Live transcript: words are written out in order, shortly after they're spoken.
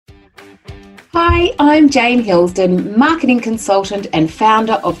Hi, I'm Jane Hilsden, marketing consultant and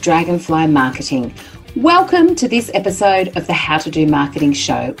founder of Dragonfly Marketing. Welcome to this episode of the How to Do Marketing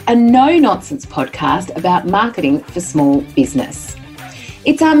Show, a no-nonsense podcast about marketing for small business.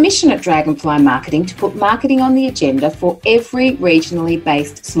 It's our mission at Dragonfly Marketing to put marketing on the agenda for every regionally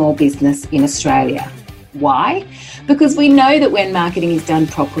based small business in Australia. Why? Because we know that when marketing is done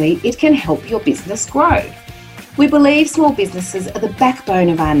properly, it can help your business grow. We believe small businesses are the backbone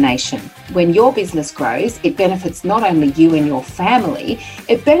of our nation. When your business grows, it benefits not only you and your family,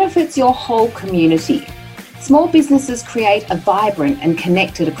 it benefits your whole community. Small businesses create a vibrant and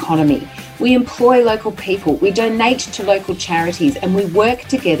connected economy. We employ local people, we donate to local charities, and we work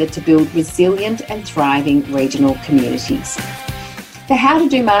together to build resilient and thriving regional communities. The How to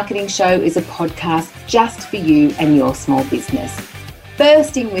Do Marketing Show is a podcast just for you and your small business.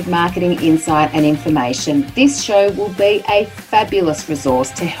 Bursting with marketing insight and information, this show will be a fabulous resource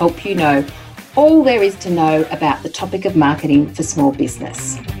to help you know all there is to know about the topic of marketing for small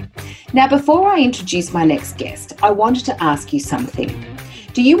business. Now, before I introduce my next guest, I wanted to ask you something.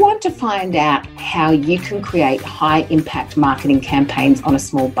 Do you want to find out how you can create high impact marketing campaigns on a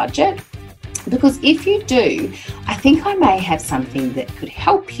small budget? Because if you do, I think I may have something that could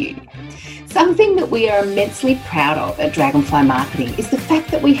help you. Something that we are immensely proud of at Dragonfly Marketing is the fact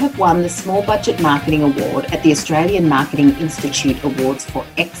that we have won the Small Budget Marketing Award at the Australian Marketing Institute Awards for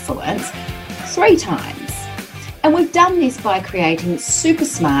Excellence 3 times. And we've done this by creating super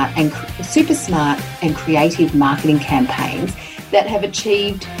smart and creative marketing campaigns that have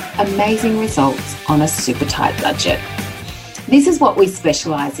achieved amazing results on a super tight budget. This is what we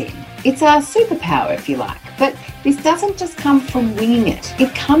specialise in. It's our superpower, if you like, but this doesn't just come from winging it.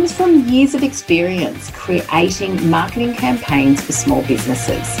 It comes from years of experience creating marketing campaigns for small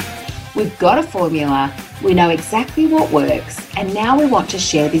businesses. We've got a formula, we know exactly what works, and now we want to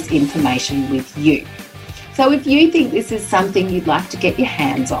share this information with you. So if you think this is something you'd like to get your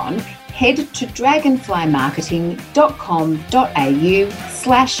hands on, head to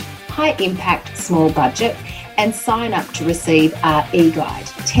dragonflymarketing.com.au/high impact small budget and sign up to receive our e-guide,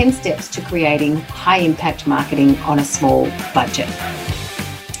 10 steps to creating high impact marketing on a small budget.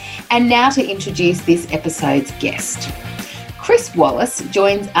 And now to introduce this episode's guest. Chris Wallace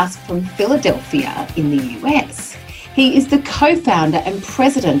joins us from Philadelphia in the US. He is the co-founder and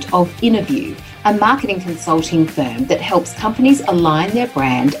president of Interview, a marketing consulting firm that helps companies align their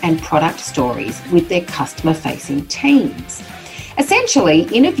brand and product stories with their customer-facing teams. Essentially,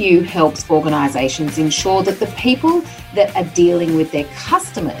 Interview helps organisations ensure that the people that are dealing with their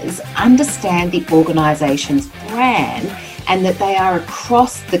customers understand the organisation's brand and that they are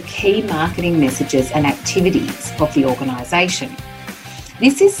across the key marketing messages and activities of the organisation.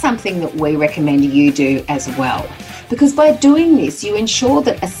 This is something that we recommend you do as well, because by doing this, you ensure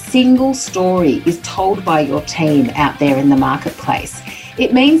that a single story is told by your team out there in the marketplace.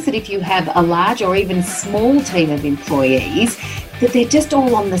 It means that if you have a large or even small team of employees, that they're just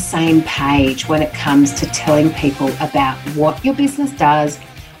all on the same page when it comes to telling people about what your business does,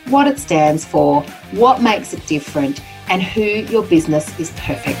 what it stands for, what makes it different, and who your business is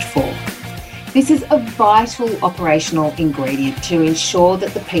perfect for. This is a vital operational ingredient to ensure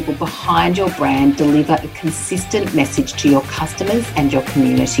that the people behind your brand deliver a consistent message to your customers and your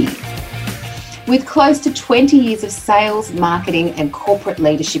community. With close to 20 years of sales, marketing, and corporate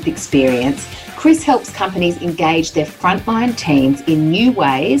leadership experience, Chris helps companies engage their frontline teams in new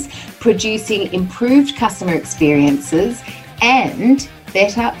ways, producing improved customer experiences and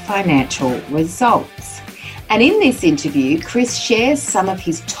better financial results. And in this interview, Chris shares some of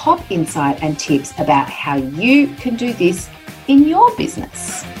his top insight and tips about how you can do this in your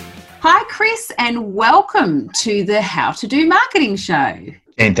business. Hi, Chris, and welcome to the How to Do Marketing Show.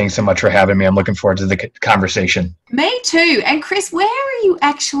 Jane, thanks so much for having me. I'm looking forward to the conversation. Me too. And Chris, where are you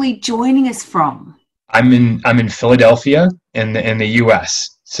actually joining us from? I'm in Philadelphia in the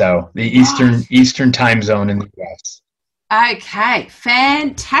US. So the Eastern time zone in the US. Okay,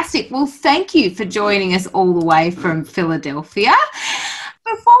 fantastic. Well, thank you for joining us all the way from Philadelphia.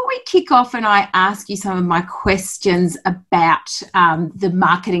 Before we kick off and I ask you some of my questions about the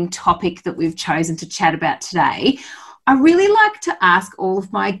marketing topic that we've chosen to chat about today, I really like to ask all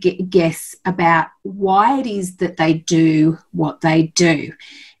of my guests about why it is that they do what they do.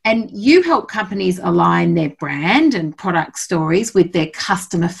 And you help companies align their brand and product stories with their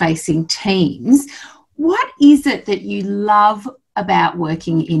customer-facing teams. What is it that you love about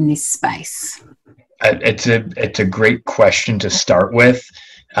working in this space? It's a great question to start with.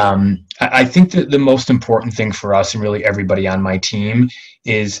 I think that the most important thing for us and really everybody on my team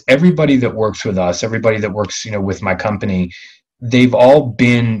is everybody that works with us, everybody that works, with my company, they've all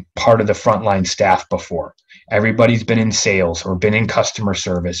been part of the frontline staff before. Everybody's been in sales or been in customer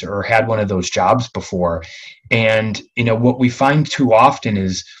service or had one of those jobs before. And, what we find too often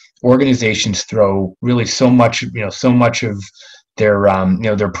is organizations throw really so much of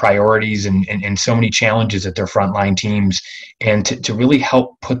their priorities and so many challenges at their frontline teams. And to really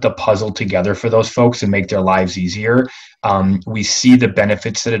help put the puzzle together for those folks and make their lives easier, we see the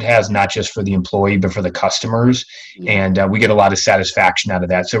benefits that it has, not just for the employee, but for the customers. And we get a lot of satisfaction out of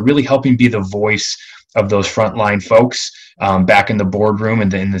that. So really helping be the voice of those frontline folks back in the boardroom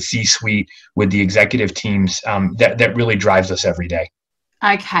and in the C-suite with the executive teams, that really drives us every day.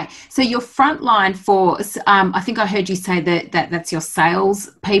 Okay, so your frontline force, I think I heard you say that's your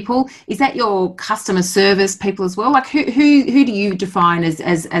sales people. Is that your customer service people as well? Like who do you define as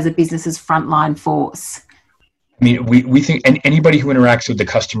a business's frontline force? I mean, we think anybody who interacts with the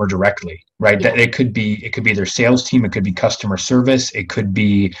customer directly, right? Yeah. That it could be their sales team, it could be customer service, it could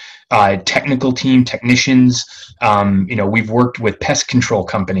be technical team, technicians. We've worked with pest control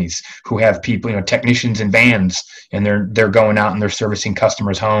companies who have people, technicians in vans, and they're going out and they're servicing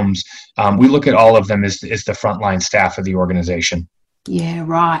customers' homes. We look at all of them as the frontline staff of the organization. Yeah,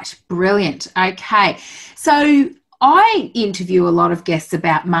 right. Brilliant. Okay, so I interview a lot of guests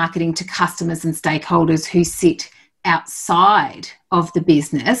about marketing to customers and stakeholders who sit outside of the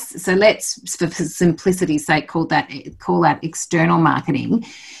business. So let's, for simplicity's sake, call that external marketing.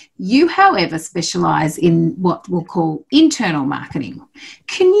 You, however, specialise in what we'll call internal marketing.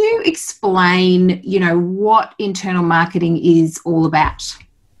 Can you explain, what internal marketing is all about?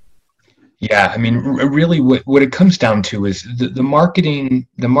 Yeah, I mean, really what it comes down to is the marketing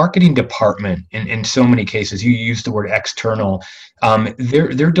department in so many cases. You use the word external.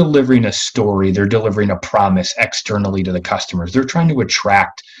 They're delivering a story, they're delivering a promise externally to the customers. They're trying to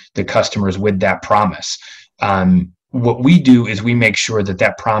attract the customers with that promise. What we do is we make sure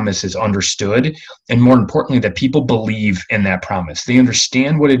that promise is understood, and more importantly, that people believe in that promise. They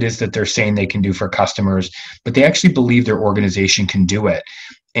understand what it is that they're saying they can do for customers, but they actually believe their organization can do it.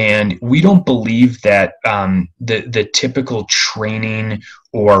 And we don't believe that the typical training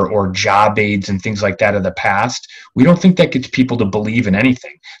or job aids and things like that of the past, we don't think that gets people to believe in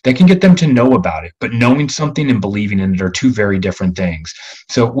anything. That can get them to know about it, but knowing something and believing in it are two very different things.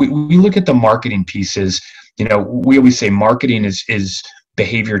 So we look at the marketing pieces. We always say marketing is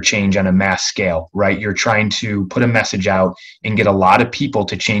behavior change on a mass scale, right? You're trying to put a message out and get a lot of people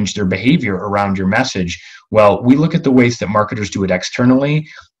to change their behavior around your message. Well, we look at the ways that marketers do it externally,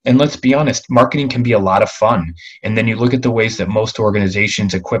 and let's be honest, marketing can be a lot of fun. And then you look at the ways that most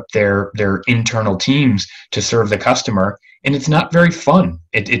organizations equip their internal teams to serve the customer, and it's not very fun.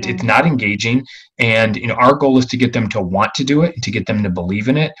 It's not engaging. And our goal is to get them to want to do it and to get them to believe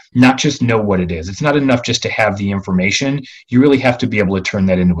in it, not just know what it is. It's not enough just to have the information. You really have to be able to turn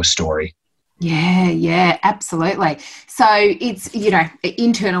that into a story. Yeah, absolutely. So it's,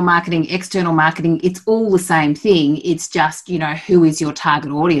 internal marketing, external marketing, it's all the same thing. It's just, who is your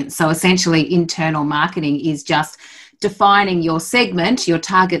target audience? So essentially internal marketing is just defining your segment, your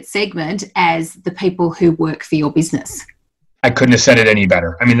target segment, as the people who work for your business. I couldn't have said it any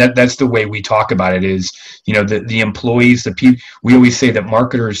better. I mean, that's the way we talk about it is, the employees, the people. We always say that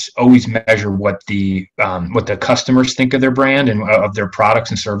marketers always measure what the customers think of their brand and of their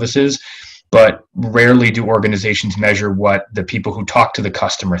products and services. But rarely do organizations measure what the people who talk to the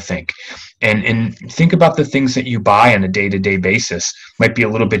customer think. And think about the things that you buy on a day-to-day basis. Might be a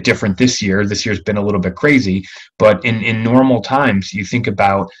little bit different this year. This year's been a little bit crazy. But in normal times, you think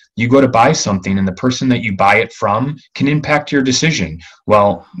about, you go to buy something and the person that you buy it from can impact your decision.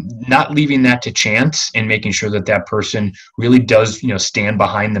 Well, not leaving that to chance and making sure that person really does, stand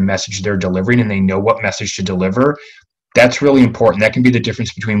behind the message they're delivering and they know what message to deliver. That's really important. That can be the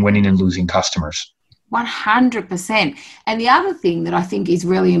difference between winning and losing customers. 100%. And the other thing that I think is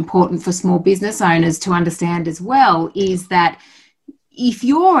really important for small business owners to understand as well is that if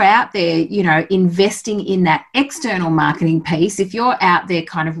you're out there, investing in that external marketing piece, if you're out there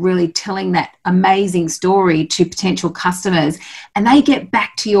kind of really telling that amazing story to potential customers and they get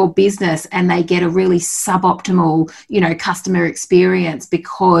back to your business and they get a really suboptimal, customer experience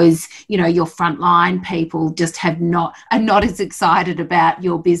because, your frontline people just are not as excited about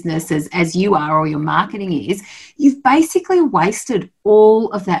your business as you are or your marketing is, you've basically wasted all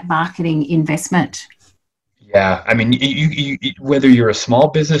of that marketing investment. Yeah, I mean, you whether you're a small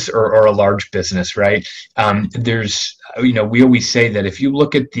business or a large business, right? There's, we always say that if you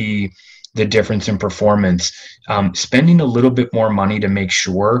look at the difference in performance, spending a little bit more money to make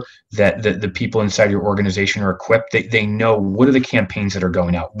sure that the people inside your organization are equipped, they know what are the campaigns that are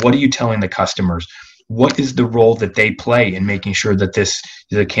going out, what are you telling the customers, what is the role that they play in making sure that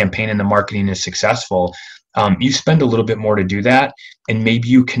the campaign and the marketing is successful. You spend a little bit more to do that, and maybe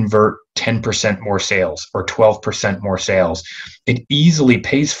you convert 10% more sales or 12% more sales. It easily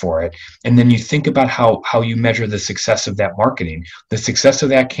pays for it. And then you think about how you measure the success of that marketing. The success of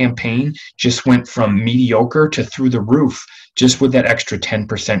that campaign just went from mediocre to through the roof just with that extra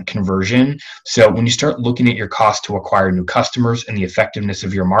 10% conversion. So when you start looking at your cost to acquire new customers and the effectiveness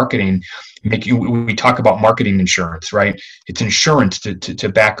of your marketing, we talk about marketing insurance, right? It's insurance to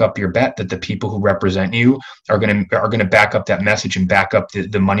back up your bet that the people who represent you are going to back up that message and back up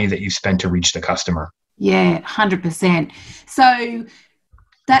the money that you spent to reach the customer. Yeah, 100%. So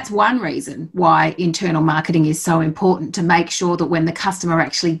that's one reason why internal marketing is so important, to make sure that when the customer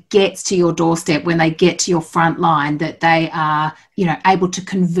actually gets to your doorstep, when they get to your front line, that they are, able to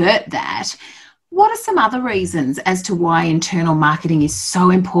convert that. What are some other reasons as to why internal marketing is so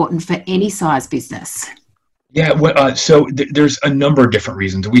important for any size business? Yeah, so there's a number of different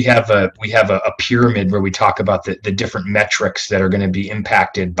reasons. We have a pyramid where we talk about the different metrics that are going to be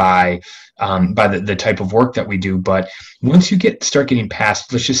impacted by the type of work that we do. But once you start getting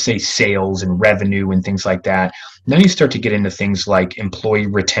past, let's just say, sales and revenue and things like that, then you start to get into things like employee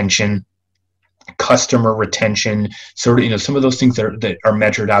retention, customer retention, sort of, some of those things that are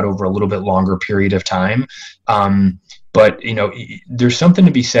measured out over a little bit longer period of time. But, there's something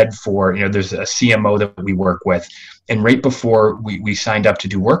to be said for, there's a CMO that we work with. And right before we signed up to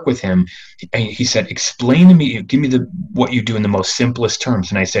do work with him, he said, explain to me, give me what you do in the most simplest terms.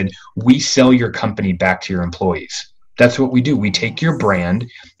 And I said, we sell your company back to your employees. That's what we do. We take your brand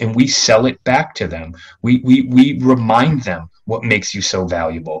and we sell it back to them. We remind them what makes you so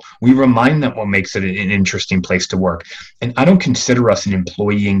valuable. We remind them what makes it an interesting place to work. And I don't consider us an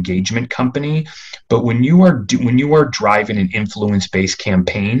employee engagement company, but when you are driving an influence-based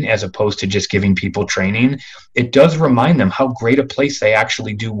campaign as opposed to just giving people training, it does remind them how great a place they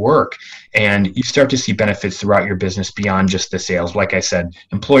actually do work. And you start to see benefits throughout your business beyond just the sales. Like I said,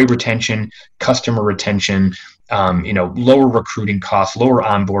 employee retention, customer retention, lower recruiting costs, lower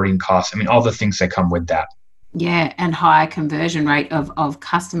onboarding costs. All the things that come with that. Yeah, and higher conversion rate of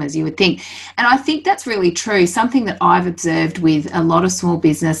customers, you would think. And I think that's really true. Something that I've observed with a lot of small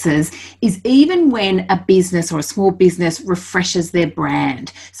businesses is even when a business or a small business refreshes their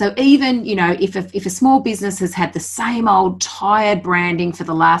brand. So even, if a small business has had the same old tired branding for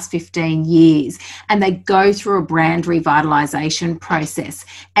the last 15 years and they go through a brand revitalization process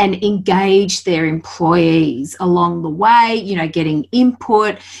and engage their employees along the way, getting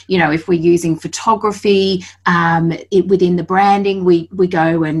input, if we're using photography, within the branding, we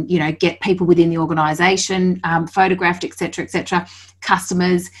go and get people within the organisation photographed, etc.,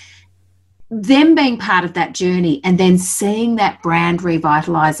 customers, them being part of that journey, and then seeing that brand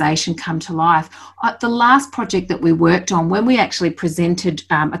revitalisation come to life. The last project that we worked on, when we actually presented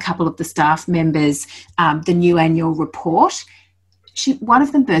a couple of the staff members the new annual report, one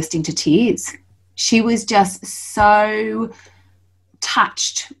of them burst into tears. She was just so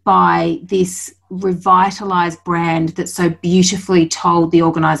touched by this revitalized brand that so beautifully told the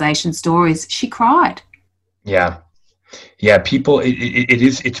organization stories. She cried. Yeah. People,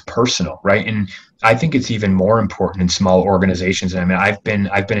 it's personal, right? And I think it's even more important in small organizations. I've been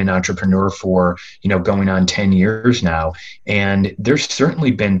an entrepreneur for, going on 10 years now. And there's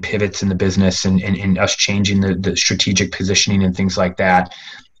certainly been pivots in the business and us changing the strategic positioning and things like that.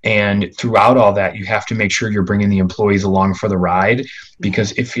 And throughout all that, you have to make sure you're bringing the employees along for the ride,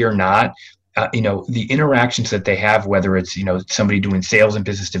 because if you're not, the interactions that they have, whether it's, somebody doing sales and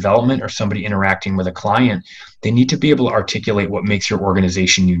business development or somebody interacting with a client, they need to be able to articulate what makes your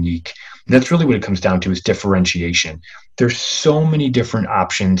organization unique. And that's really what it comes down to, is differentiation. There's so many different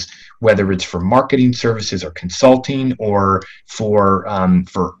options, whether it's for marketing services or consulting or for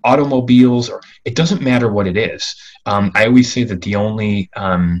automobiles, or it doesn't matter what it is. I always say that the only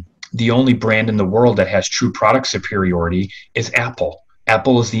brand in the world that has true product superiority is Apple.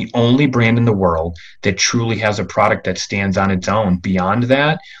 Apple is the only brand in the world that truly has a product that stands on its own. Beyond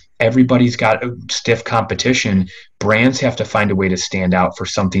that, everybody's got a stiff competition. Brands have to find a way to stand out for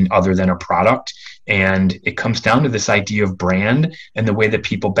something other than a product. And it comes down to this idea of brand and the way that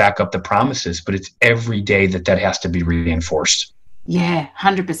people back up the promises. But it's every day that has to be reinforced. Yeah,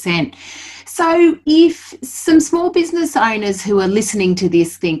 100%. So if some small business owners who are listening to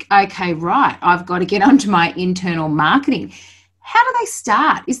this think, okay, right, I've got to get onto my internal marketing, how do they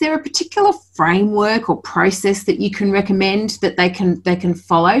start? Is there a particular framework or process that you can recommend that they can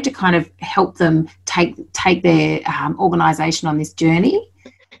follow to kind of help them take their organisation on this journey?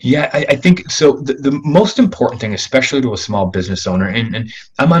 Yeah, I think so. The most important thing, especially to a small business owner, and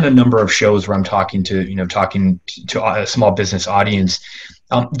I'm on a number of shows where I'm talking to, to a small business audience.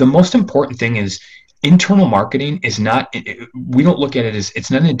 The most important thing is internal marketing is not, we don't look at it as,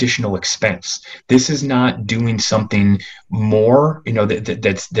 it's not an additional expense. This is not doing something more,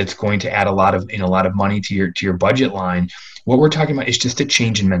 that's going to add a lot of money to your budget line. What we're talking about is just a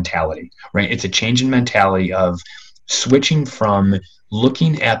change in mentality, right? It's a change in mentality of switching from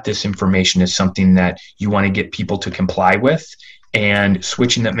looking at this information as something that you want to get people to comply with, and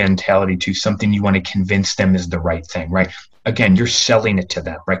switching that mentality to something you want to convince them is the right thing, right? Again, you're selling it to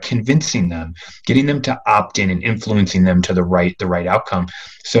them, right? Convincing them, getting them to opt in and influencing them to the right outcome.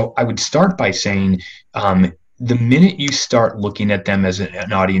 So I would start by saying, the minute you start looking at them as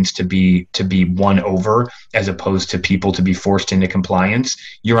an audience to be won over, as opposed to people to be forced into compliance,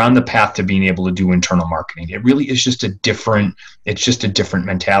 you're on the path to being able to do internal marketing. It really is just a different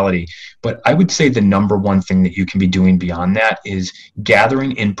mentality. But I would say the number one thing that you can be doing beyond that is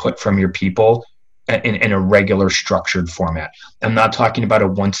gathering input from your people in a regular structured format. I'm not talking about a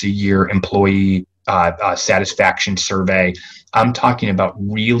once a year employee satisfaction survey. I'm talking about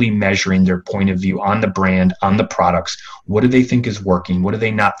really measuring their point of view on the brand, on the products. What do they think is working? What do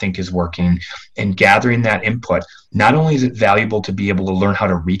they not think is working? And gathering that input. Not only is it valuable to be able to learn how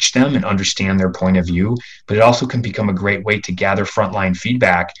to reach them and understand their point of view, but it also can become a great way to gather frontline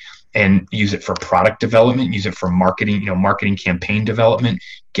feedback and use it for product development, use it for marketing, marketing campaign development.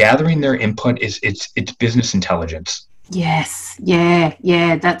 Gathering their input it's business intelligence. Yes.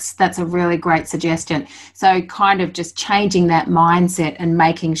 Yeah. That's a really great suggestion. So kind of just changing that mindset and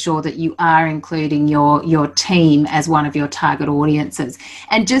making sure that you are including your team as one of your target audiences.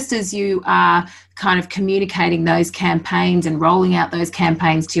 And just as you are kind of communicating those campaigns and rolling out those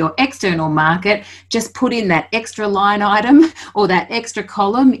campaigns to your external market, just put in that extra line item or that extra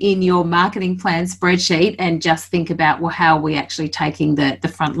column in your marketing plan spreadsheet and just think about, well, how are we actually taking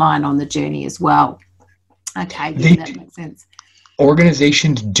the front line on the journey as well? Okay, yeah, that makes sense.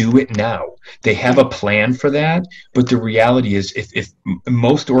 Organizations do it now. They have a plan for that, but the reality is, if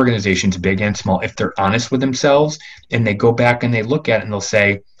most organizations, big and small, if they're honest with themselves and they go back and they look at it and they'll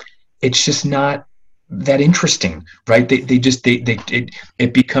say, it's just not that interesting, right?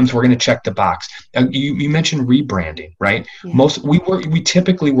 It becomes, we're going to check the box. You mentioned rebranding, right? Yeah. We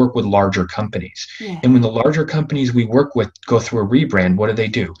typically work with larger companies, and when the larger companies we work with go through a rebrand, what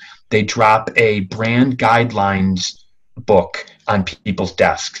do? They drop a brand guidelines book on people's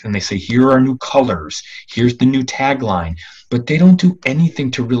desks, and they say, here are new colors, here's the new tagline. But they don't do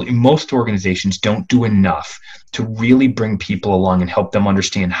anything to really, most organizations don't do enough to really bring people along and help them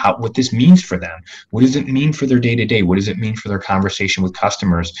understand what this means for them. What does it mean for their day-to-day? What does it mean for their conversation with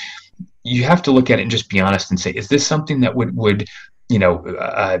customers? You have to look at it and just be honest and say, is this something that would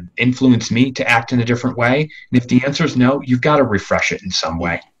influence me to act in a different way? And if the answer is no, you've got to refresh it in some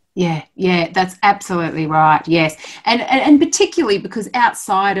way. Yeah, that's absolutely right. Yes. And particularly because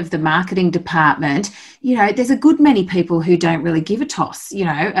outside of the marketing department, there's a good many people who don't really give a toss,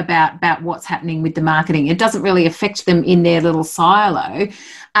 about what's happening with the marketing. It doesn't really affect them in their little silo.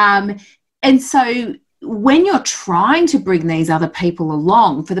 And so when you're trying to bring these other people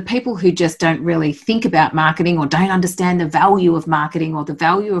along, for the people who just don't really think about marketing or don't understand the value of marketing or the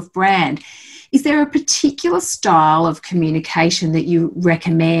value of brand, is there a particular style of communication that you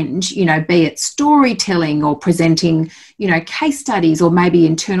recommend, be it storytelling or presenting, case studies or maybe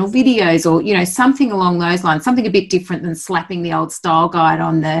internal videos or, something along those lines, something a bit different than slapping the old style guide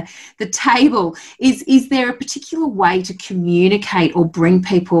on the table? Is there a particular way to communicate or bring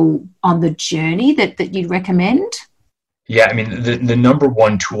people on the journey that you'd recommend? Yeah, I mean, the number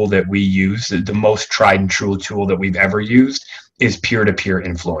one tool that we use, the most tried and true tool that we've ever used, is peer-to-peer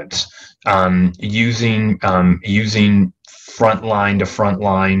influence. Using frontline to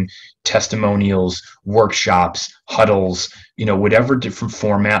frontline testimonials, workshops, huddles, whatever different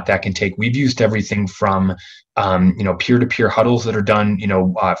format that can take. We've used everything from peer-to-peer huddles that are done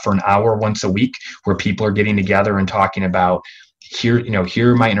for an hour once a week, where people are getting together and talking about,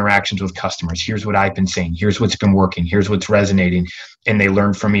 here are my interactions with customers. Here's what I've been saying. Here's what's been working. Here's what's resonating. And they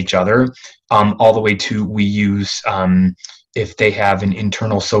learn from each other, all the way to, we use, if they have an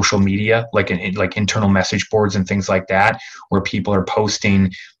internal social media, like internal message boards and things like that, where people are posting,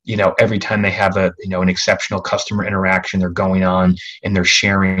 every time they have an exceptional customer interaction, they're going on and they're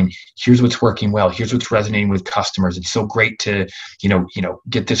sharing, here's what's working well, here's what's resonating with customers. It's so great to,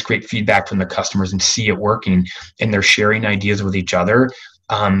 get this great feedback from the customers and see it working, and they're sharing ideas with each other.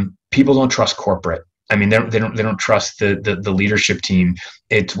 People don't trust corporate. I mean, they don't trust the leadership team.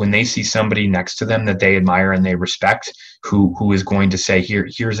 It's when they see somebody next to them that they admire and they respect, who is going to say,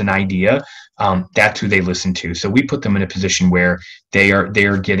 here's an idea. That's who they listen to. So we put them in a position where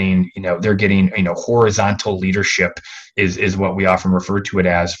they're getting, horizontal leadership is what we often refer to it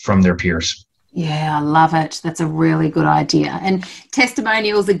as, from their peers. Yeah, I love it. That's a really good idea. And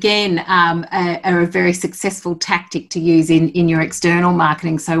testimonials, again, are a very successful tactic to use in your external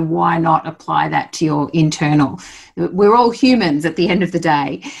marketing. So why not apply that to your internal? We're all humans at the end of the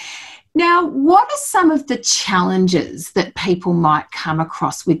day. Now, what are some of the challenges that people might come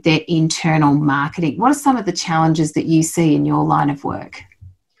across with their internal marketing? What are some of the challenges that you see in your line of work?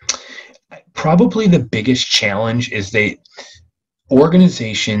 Probably the biggest challenge is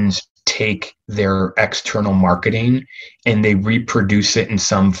organizations take their external marketing and they reproduce it in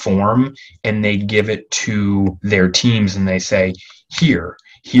some form, and they give it to their teams and they say,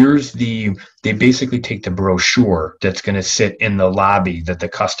 they basically take the brochure that's going to sit in the lobby that the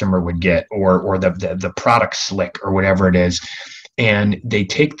customer would get, or the product slick or whatever it is. And they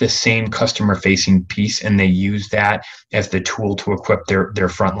take the same customer facing piece and they use that as the tool to equip their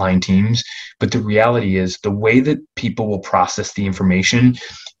frontline teams. But the reality is, the way that people will process the information,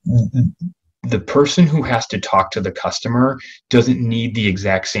 the person who has to talk to the customer doesn't need the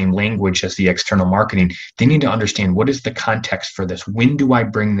exact same language as the external marketing. They need to understand, what is the context for this? When do I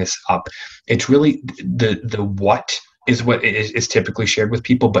bring this up? It's really the what is what is typically shared with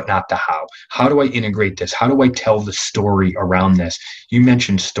people, but not the how. How do I integrate this? How do I tell the story around this? You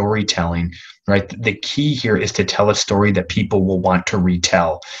mentioned storytelling, right? The key here is to tell a story that people will want to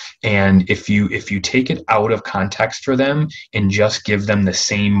retell. And if you take it out of context for them and just give them the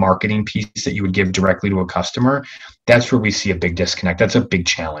same marketing piece that you would give directly to a customer, that's where we see a big disconnect. That's a big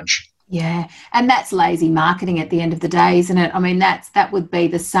challenge. Yeah, and that's lazy marketing at the end of the day, isn't it? I mean, that would be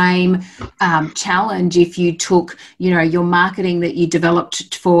the same challenge if you took, your marketing that you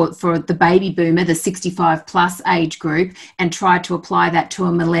developed for the baby boomer, the 65 plus age group, and tried to apply that to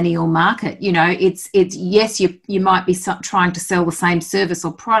a millennial market. It's yes, you might be trying to sell the same service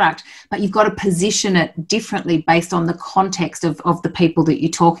or product, but you've got to position it differently based on the context of the people that you're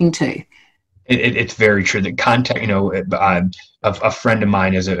talking to. It's very true that context, a friend of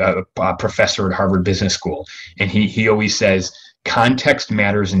mine is a professor at Harvard Business School, and he always says context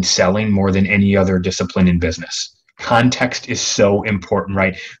matters in selling more than any other discipline in business. Context is so important,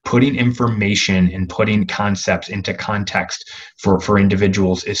 right? Putting information and putting concepts into context for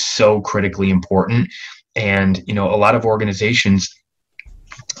individuals is so critically important. And, a lot of organizations,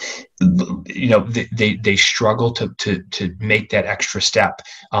 they struggle to make that extra step.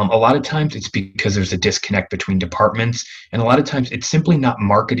 A lot of times it's because there's a disconnect between departments, and a lot of times it's simply not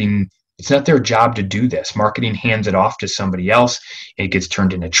marketing. It's not their job to do this. Marketing hands it off to somebody else. It gets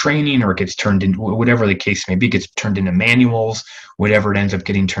turned into training, or it gets turned into whatever the case may be. It gets turned into manuals, whatever it ends up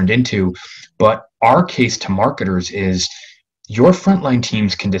getting turned into. But our case to marketers is, your frontline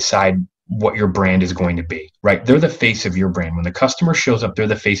teams can decide what your brand is going to be, right? They're the face of your brand. When the customer shows up, they're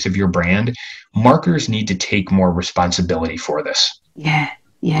the face of your brand. Marketers need to take more responsibility for this. Yeah,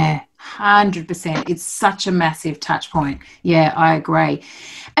 100%. It's such a massive touch point. Yeah, I agree.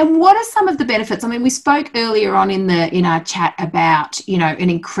 And what are some of the benefits? I mean, we spoke earlier on in our chat about, an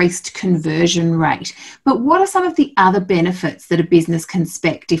increased conversion rate, but what are some of the other benefits that a business can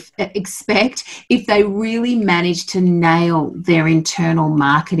expect if they really manage to nail their internal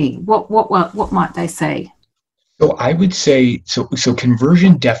marketing? What might they see? So I would say, so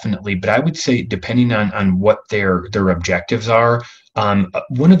conversion definitely, but I would say, depending on what their objectives are,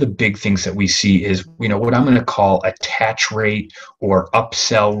 one of the big things that we see is, what I'm going to call attach rate or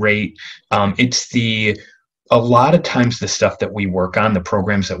upsell rate. A lot of times the stuff that we work on, the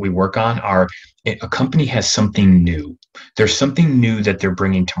programs that we work on, are a company has something new. There's something new that they're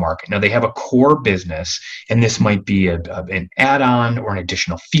bringing to market. Now, they have a core business, and this might be an add-on or an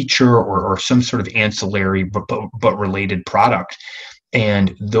additional feature or some sort of ancillary but related product.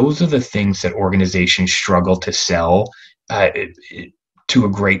 And those are the things that organizations struggle to sell to a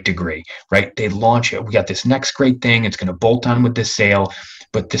great degree, right? They launch it. We got this next great thing. It's going to bolt on with this sale,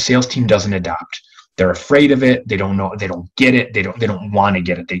 but the sales team doesn't adopt. They're afraid of it. They don't know. They don't get it. They don't want to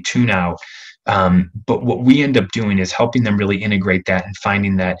get it. They tune out. But what we end up doing is helping them really integrate that, and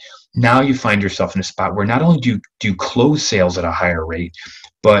finding that now you find yourself in a spot where not only do you close sales at a higher rate,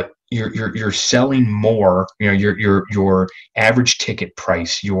 but you're selling more. Your average ticket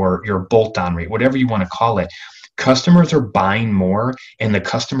price, your bolt-on rate, whatever you want to call it. Customers are buying more, and the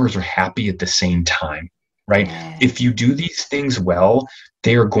customers are happy at the same time, right? If you do these things well,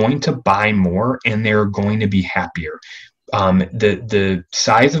 they are going to buy more and they're going to be happier. the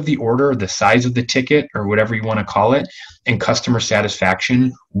size of the order, the size of the ticket, or whatever you want to call it, and customer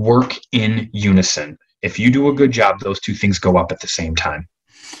satisfaction work in unison. If you do a good job, those two things go up at the same time.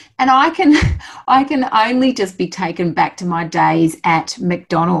 And I can only just be taken back to my days at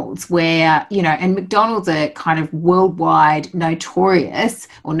McDonald's where, and McDonald's are kind of notorious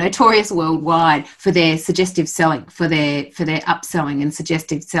worldwide for their suggestive selling, for their upselling and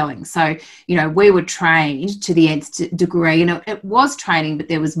suggestive selling. So, we were trained to the nth degree, and it was training, but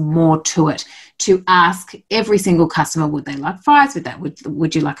there was more to it, to ask every single customer, would they like fries with that?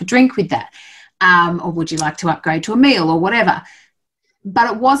 Would you like a drink with that? Or would you like to upgrade to a meal or whatever?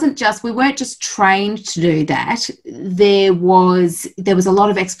 But we weren't just trained to do that. There was a lot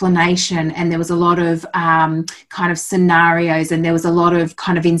of explanation, and there was a lot of kind of scenarios, and there was a lot of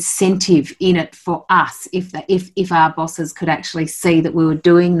kind of incentive in it for us if our bosses could actually see that we were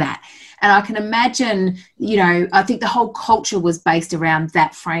doing that. And I can imagine, I think the whole culture was based around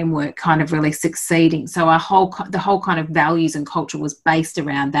that framework kind of really succeeding. So the whole kind of values and culture was based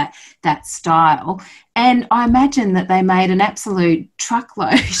around that style. And I imagine that they made an absolute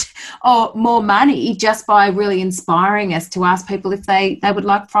truckload or more money just by really inspiring us to ask people if they would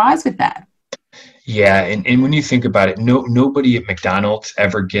like fries with that. Yeah, and when you think about it, nobody at McDonald's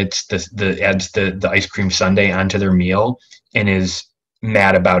ever gets adds the ice cream sundae onto their meal and is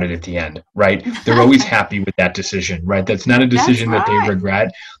mad about it at the end, right? They're always happy with that decision, right? That's not a decision that they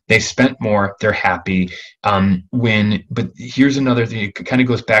regret. They spent more, they're happy. But here's another thing, it kind of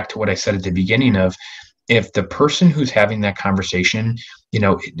goes back to what I said at the beginning of, if the person who's having that conversation,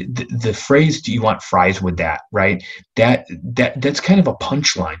 the phrase, do you want fries with that, right? That's kind of a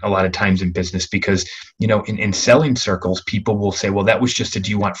punchline a lot of times in business, because, in selling circles, people will say, well, that was just do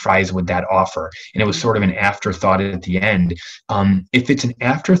you want fries with that offer? And it was sort of an afterthought at the end. If it's an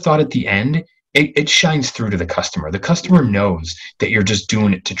afterthought at the end, it shines through to the customer. The customer knows that you're just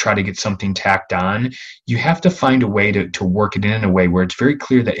doing it to try to get something tacked on. You have to find a way to work it in a way where it's very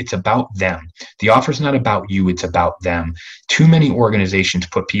clear that it's about them. The offer's not about you, it's about them. Too many organizations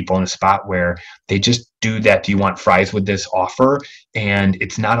put people in a spot where they just do that, do you want fries with this offer? And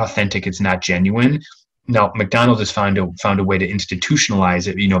it's not authentic, it's not genuine. Now, McDonald's has found a way to institutionalize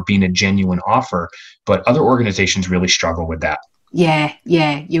it, being a genuine offer, but other organizations really struggle with that. Yeah,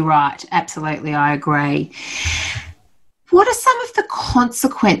 you're right. Absolutely, I agree. What are some of the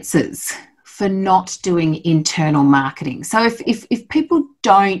consequences for not doing internal marketing? So if people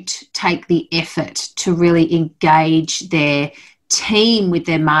don't take the effort to really engage their team with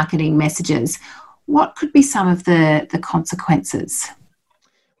their marketing messages, what could be some of the consequences?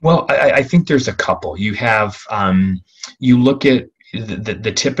 Well, I think there's a couple. You have, you look at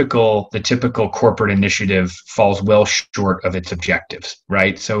the typical corporate initiative falls well short of its objectives,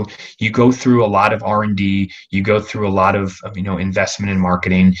 right? So you go through a lot of R&D, you go through a lot of investment in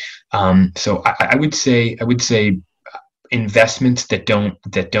marketing. So I would say investments that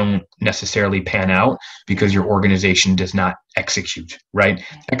don't necessarily pan out because your organization does not execute, right?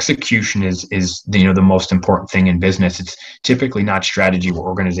 Execution is the most important thing in business. It's typically not strategy where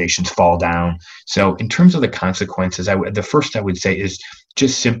organizations fall down. So in terms of the consequences, the first I would say is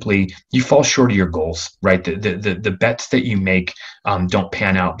just simply you fall short of your goals, right? The bets that you make don't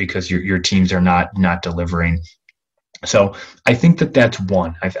pan out because your teams are not delivering. So I think that's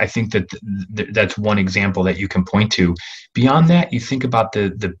one. I think that's one example that you can point to. Beyond that, you think about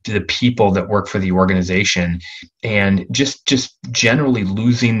the people that work for the organization, and just generally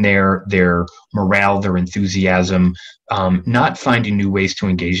losing their morale, their enthusiasm, not finding new ways to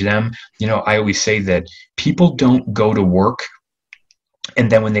engage them. I always say that people don't go to work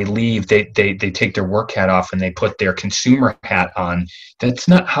and then when they leave, they take their work hat off and they put their consumer hat on. That's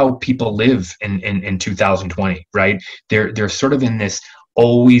not how people live in 2020, right? They're sort of in this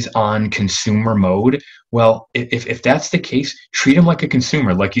always on consumer mode. Well, if that's the case, treat them like a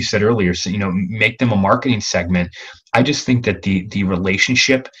consumer, like you said earlier. So, make them a marketing segment. I just think that the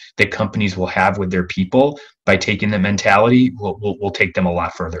relationship that companies will have with their people by taking the mentality will take them a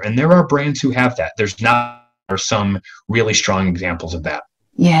lot further. And there are brands who have that. There are some really strong examples of that.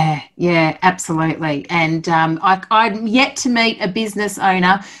 Yeah, absolutely. And I'm yet to meet a business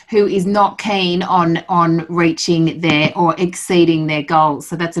owner who is not keen on reaching their or exceeding their goals.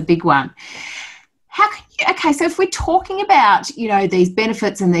 So that's a big one. Okay, so if we're talking about, these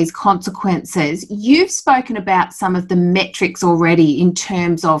benefits and these consequences, you've spoken about some of the metrics already in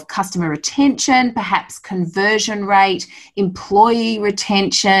terms of customer retention, perhaps conversion rate, employee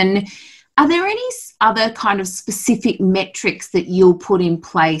retention. Are there any other kind of specific metrics that you'll put in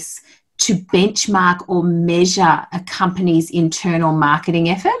place to benchmark or measure a company's internal marketing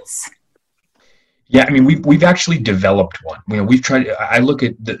efforts? Yeah, I mean, we've actually developed one. We've tried. I look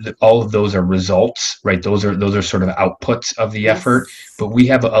at all of those are results, right? Those are sort of outputs of the effort. Yes. But we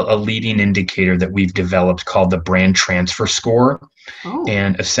have a leading indicator that we've developed called the brand transfer score. Oh.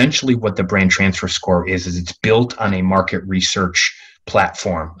 And essentially, what the brand transfer score is it's built on a market research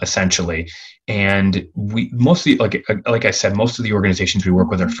platform, essentially. And we mostly, like I said, most of the organizations we work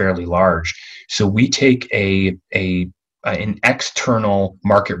with are fairly large. So we take an external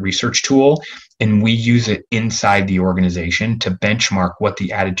market research tool and we use it inside the organization to benchmark what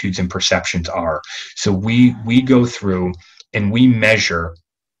the attitudes and perceptions are. So we go through and we measure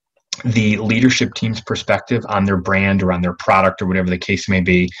the leadership team's perspective on their brand or on their product or whatever the case may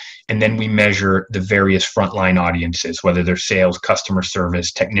be. And then we measure the various frontline audiences, whether they're sales, customer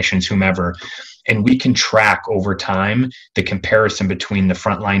service, technicians, whomever. And we can track over time the comparison between the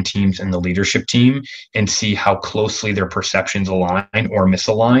frontline teams and the leadership team and see how closely their perceptions align or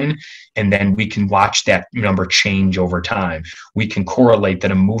misalign. And then we can watch that number change over time. We can correlate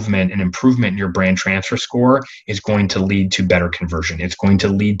that a movement, an improvement in your brand transfer score is going to lead to better conversion. It's going to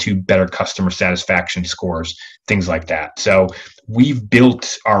lead to better customer satisfaction scores, things like that. So we've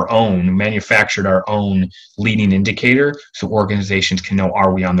built manufactured our own leading indicator so organizations can know,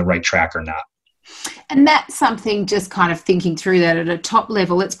 are we on the right track or not? And that's something, just kind of thinking through that at a top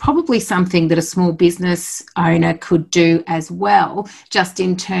level, it's probably something that a small business owner could do as well, just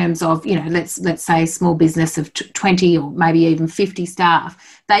in terms of, let's say a small business of 20 or maybe even 50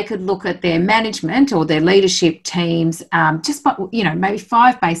 staff. They could look at their management or their leadership teams, just by, maybe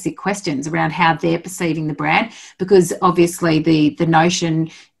 5 basic questions around how they're perceiving the brand, because obviously the notion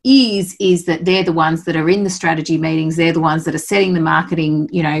is that they're the ones that are in the strategy meetings, they're the ones that are setting the marketing,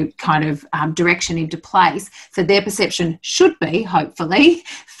 direction into place. So their perception should be, hopefully,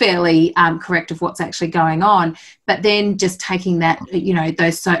 fairly correct of what's actually going on. But then just taking that,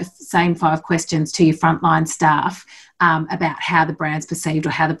 those same 5 questions to your frontline staff about how the brand's perceived or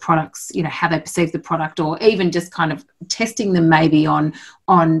how the products, how they perceive the product, or even just kind of testing them maybe on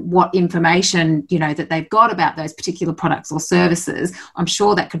what information, that they've got about those particular products or services. I'm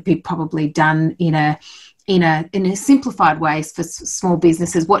sure that could be probably done in a simplified way for small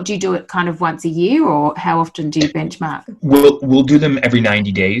businesses. What do you do it kind of once a year, or how often do you benchmark? We'll do them every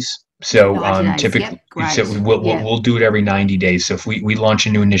 90 days. So 90 days, typically, yep, so we'll do it every 90 days. So if we launch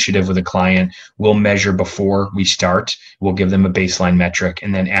a new initiative with a client, we'll measure before we start. We'll give them a baseline metric,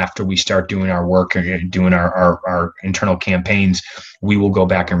 and then after we start doing our work or doing our internal campaigns, we will go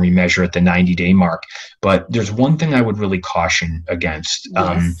back and remeasure at the 90-day mark. But there's one thing I would really caution against.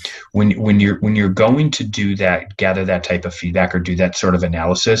 Yes. When you're going to do that, gather that type of feedback or do that sort of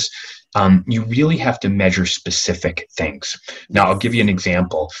analysis, you really have to measure specific things. Now, I'll give you an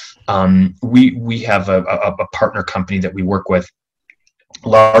example. We have a partner company that we work with, a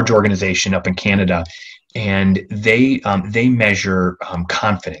large organization up in Canada, and they measure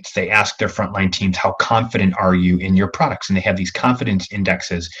confidence. They ask their frontline teams, how confident are you in your products? And they have these confidence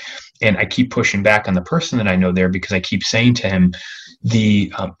indexes. And I keep pushing back on the person that I know there, because I keep saying to him,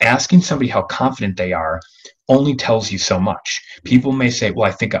 the asking somebody how confident they are only tells you so much. People may say, well,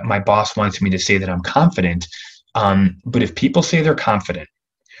 I think my boss wants me to say that I'm confident. But if people say they're confident,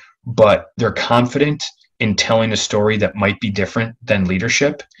 but they're confident in telling a story that might be different than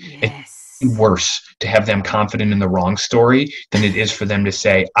leadership, Yes. it's worse to have them confident in the wrong story than it is for them to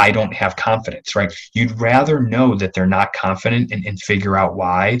say, I don't have confidence, right? You'd rather know that they're not confident and figure out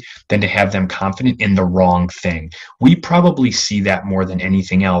why than to have them confident in the wrong thing. We probably see that more than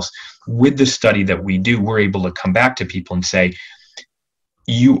anything else. With the study that we do, we're able to come back to people and say,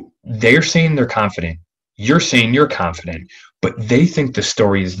 they're saying they're confident. You're saying you're confident, but they think the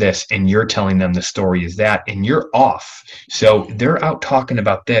story is this, and you're telling them the story is that, and you're off. So they're out talking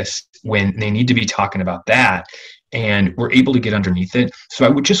about this when they need to be talking about that, and we're able to get underneath it. So I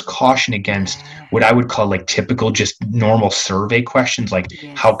would just caution against what I would call like typical, just normal survey questions, like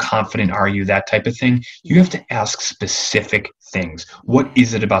how confident are you, that type of thing. You have to ask specific things. What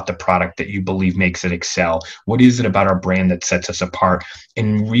is it about the product that you believe makes it excel? What is it about our brand that sets us apart?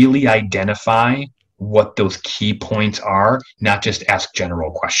 And really identify what those key points are, not just ask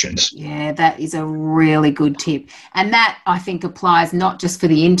general questions. Yeah, that is a really good tip. And that, I think, applies not just for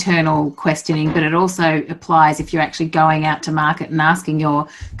the internal questioning, but it also applies if you're actually going out to market and asking your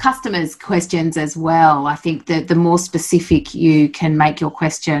customers questions as well. I think that the more specific you can make your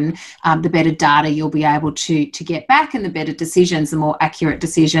question, the better data you'll be able to get back, and the better decisions, the more accurate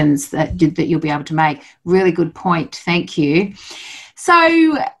decisions that you'll be able to make. Really good point. Thank you.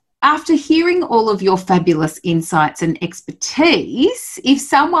 So, after hearing all of your fabulous insights and expertise, if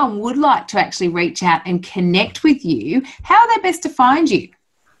someone would like to actually reach out and connect with you, how are they best to find you?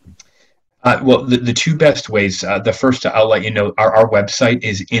 Well, the two best ways, the first I'll let you know, our website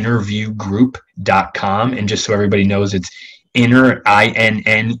is interviewgroup.com. And just so everybody knows, it's INNERVIEW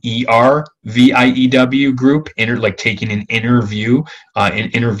group, like taking an interview, an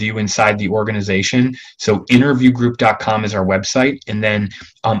interview inside the organization. So interviewgroup.com is our website. And then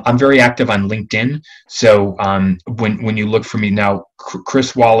I'm very active on LinkedIn. So when you look for me now,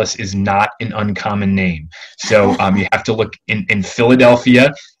 Chris Wallace is not an uncommon name. So you have to look in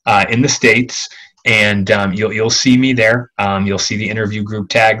Philadelphia, in the States, and you'll see me there. You'll see the interview group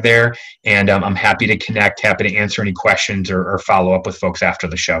tag there, and I'm happy to connect, happy to answer any questions or follow up with folks after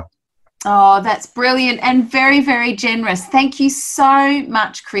the show. Oh, that's brilliant and very, very generous. Thank you so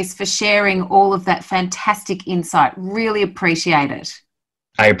much, Chris, for sharing all of that fantastic insight. Really appreciate it.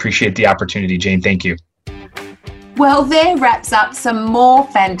 I appreciate the opportunity, Jane. Thank you. Well, there wraps up some more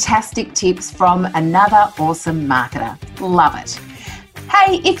fantastic tips from another awesome marketer. Love it.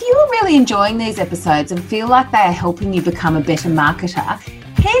 Hey, if you are really enjoying these episodes and feel like they are helping you become a better marketer,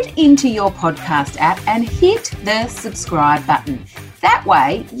 head into your podcast app and hit the subscribe button. That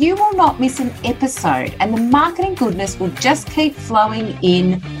way, you will not miss an episode and the marketing goodness will just keep flowing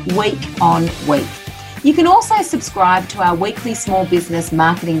in week on week. You can also subscribe to our weekly small business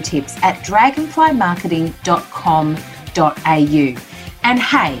marketing tips at dragonflymarketing.com.au. And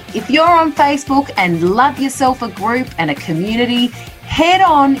hey, if you're on Facebook and love yourself a group and a community, head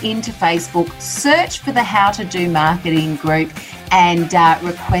on into Facebook, search for the How to Do Marketing group and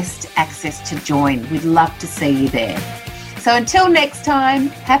request access to join. We'd love to see you there. So until next time,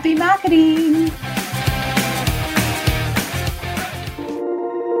 happy marketing.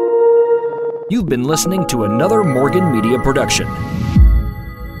 You've been listening to another Morgan Media production.